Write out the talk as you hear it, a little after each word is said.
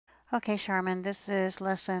Okay, Charmin, this is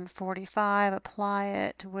lesson 45. Apply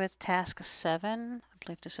it with task 7. I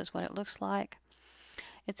believe this is what it looks like.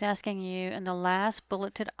 It's asking you in the last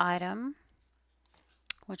bulleted item,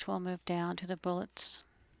 which will move down to the bullets.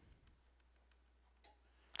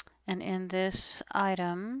 And in this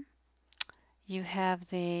item, you have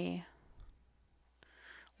the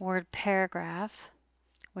word paragraph,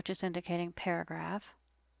 which is indicating paragraph.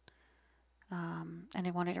 And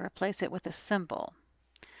they wanted to replace it with a symbol.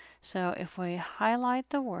 So if we highlight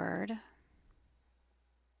the word,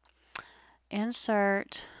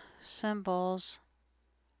 insert symbols,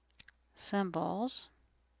 symbols.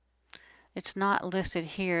 It's not listed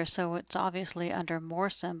here, so it's obviously under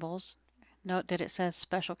more symbols. Note that it says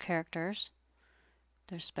special characters.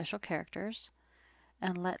 There's special characters.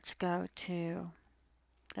 And let's go to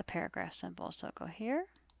the paragraph symbol. So go here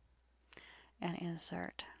and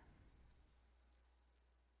insert.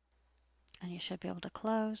 And you should be able to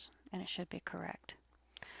close, and it should be correct.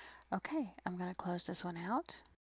 Okay, I'm going to close this one out.